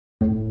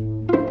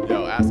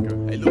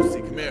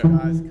here.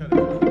 Guys, cut it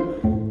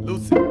out.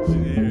 Lucy, she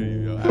didn't hear you,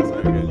 yo. Ask her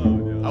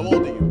again. How old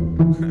are you?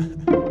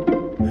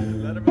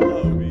 Let her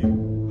alone, me.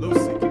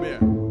 Lucy, come here.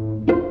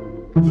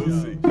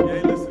 Lucy, she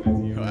ain't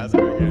listening to you. Yo, ask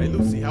her again. Hey,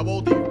 Lucy, how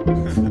old are you?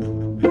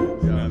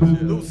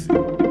 Lucy.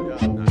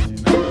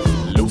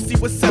 Lucy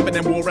was 7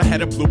 and wore a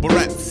head of blue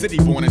barrettes. City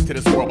born into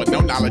this world with no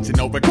knowledge and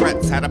no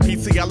regrets. Had a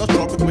piece of yellow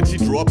chalk with which she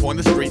drew up on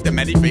the street the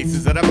many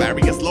faces of the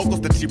various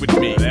locals that she would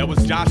meet. There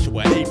was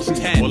Joshua, age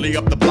 10, bully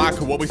up the block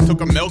who always took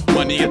her milk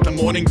money at the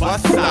morning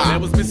bus stop. There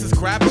was Mrs.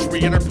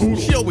 Crabtree and her poodle.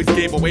 She always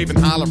gave a wave and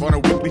holler on her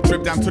weekly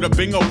trip down to the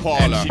bingo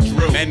parlor. And she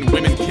drew men,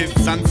 women, kids,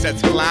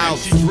 sunsets,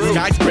 clouds. And she drew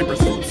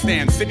skyscrapers, fruit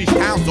stands, cities,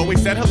 towns.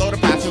 Always said hello to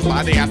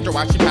passers-by. They asked her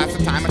why she passed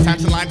the time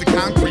attaching lines of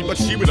concrete, but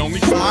she would only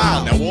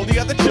smile. Now all the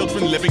other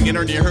children living in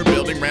or near her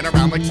building ran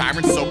around like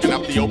tyrants soaking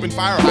up the open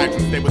fire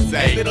hydrants. They would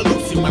say, "Hey, little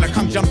Lucy, wanna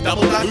come jump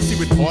double dutch?" Lucy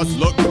would pause,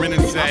 look, grin,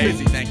 and say, "I'm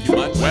busy, thank you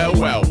much."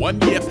 Well, 1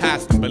 year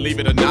passed, and believe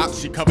it or not,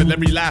 she covered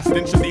every last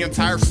inch of the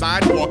entire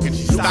sidewalk, and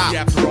she stopped.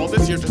 After all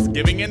this, you're just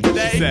giving in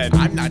today? She said,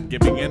 "I'm not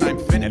giving in, I'm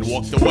finished," and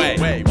walked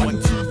away.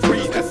 1, 2,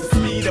 3, that's the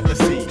speed of the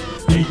C.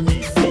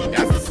 ABC,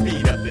 that's the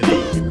speed of the D.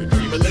 You could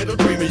dream a little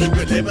dreamer, you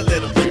could live a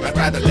little dream. I'd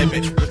rather live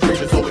it. The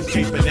dreamers always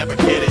chase but never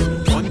get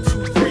it. 1,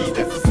 2, 3,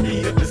 that's the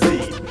speed of the C.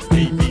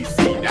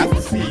 ABC, that's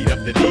the speed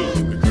of the D.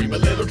 You could dream a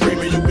little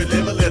dreamer, you could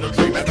live a little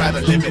dream. I'd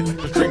rather live it.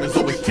 The dreamers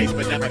always chase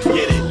but never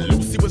get it.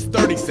 Lucy was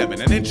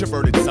 37 and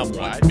introverted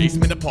somewhat.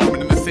 Basement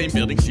apartment in the same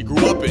building she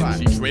grew up in.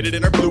 She traded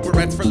in her blue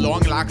barrettes for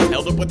long locks,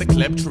 held up with a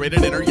clip,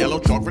 traded in her yellow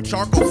chalk for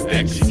charcoal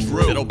sticks. She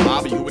drew little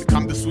Bobby who would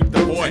come to sweep the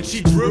porch. And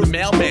she drew the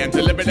mailman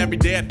delivered every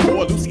day at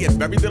 4. Lucy had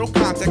very little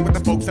contact with the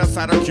folks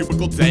outside her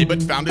cubicle day,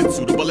 but found it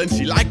suitable and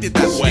she liked it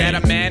that way. She had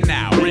a man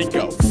now,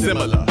 Rico,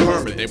 similar,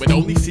 Herman. They would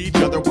only see each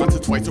other once or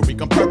twice a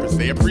week on purpose.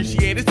 They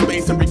appreciated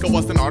space and Rico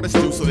was an artist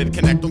too, so they'd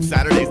connect on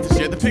Saturdays to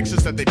share the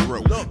pictures that they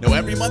drew. Now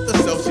every month or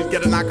so she'd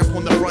get a knock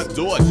upon the front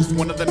door, just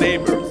one of the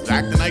neighbors.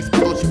 Acting nice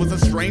but thought she was a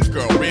strange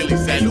girl, really.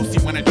 Say, "Lucy,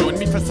 wanna join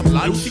me for some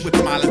lunch?" Lucy would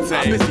smile and say,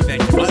 "I'm busy,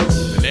 thank you much."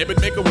 The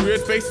neighbor'd make a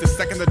weird face the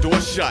second the door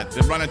shut,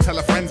 then run and tell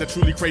her friends how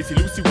truly crazy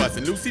Lucy was.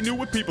 And Lucy knew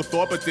what people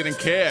thought but didn't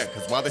care,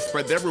 cause while they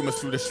spread their rumors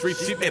through the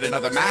streets, she'd made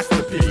another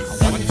masterpiece.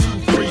 1,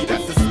 2, 3,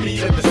 that's the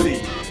speed of the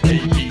C.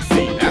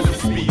 ABC, that's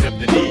the speed of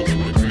the D.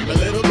 You could dream a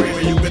little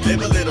dreamer, you could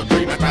live a little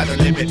dream. I'd rather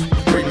live it.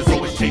 The dreamers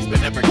always chase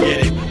but never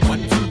get it.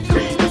 1, 2,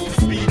 3, that's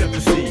the speed of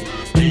the C.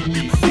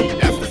 ABC,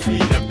 that's the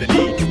speed of the D.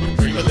 You could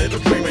dream a little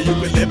dreamer, you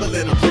could live a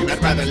little dream.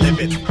 I'd rather live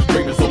it. The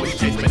dreamers always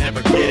chase but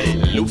never get it.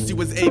 Lucy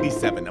was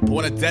 87,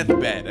 upon a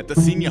deathbed at the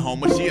senior home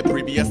where she had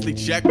previously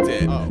checked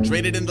it.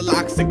 Traded in the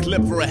locks and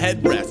clip for a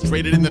headrest,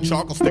 traded in the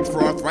charcoal sticks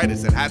for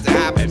arthritis. It had to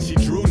happen. She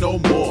drew no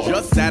more,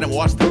 just sat and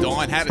watched the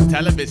dawn. Had a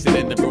television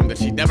in the room that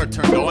she'd never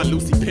turned on.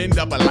 Lucy pinned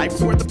up a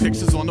life's worth of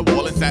pictures on the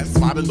wall and sat and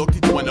smiled and looked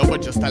each one over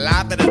just to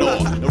laugh at it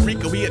all.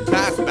 Rico, he had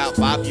passed about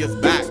 5 years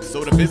back,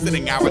 so the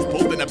visiting hours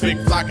pulled in a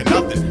big flock of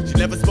nothing. She'd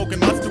never spoken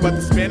much throughout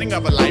the spanning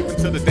of her life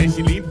until the day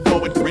she leaned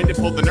forward, grinned and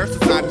pulled the nurse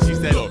aside and she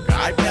said, "Look,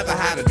 I've never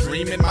had a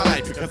dream in my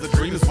life, because a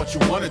dream is what you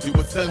want to do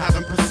but still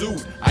haven't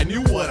pursued. I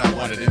knew what I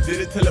wanted and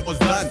did it till it was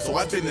done, so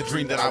I've been the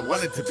dream that I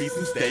wanted to be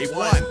since day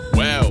one."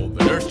 Well,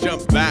 the nurse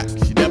jumped back.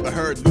 She never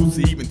heard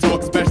Lucy even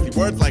talk, especially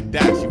words like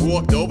that. She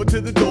walked over to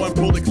the door and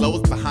pulled it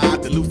closed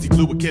behind. Then Lucy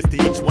blew a kiss to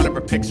each one of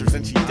her pictures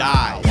and she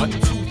died. 1, 2,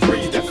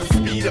 3, that's the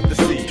speed of the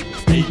C.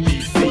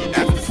 ABC,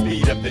 that's the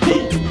speed of the D.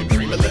 You could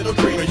dream a little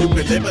dreamer, you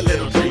could live a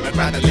little dream. I'd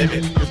rather live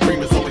it, cause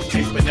dreamers always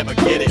chase but never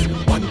get it.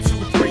 1,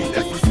 2, 3,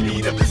 that's the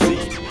speed of the C.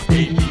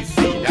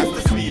 ABC, that's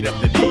the speed of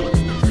the D. You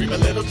could dream a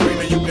little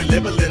dreamer, you could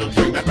live a little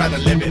dream. I'd rather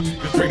live it,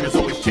 cause dreamers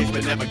always chase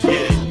but never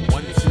get it.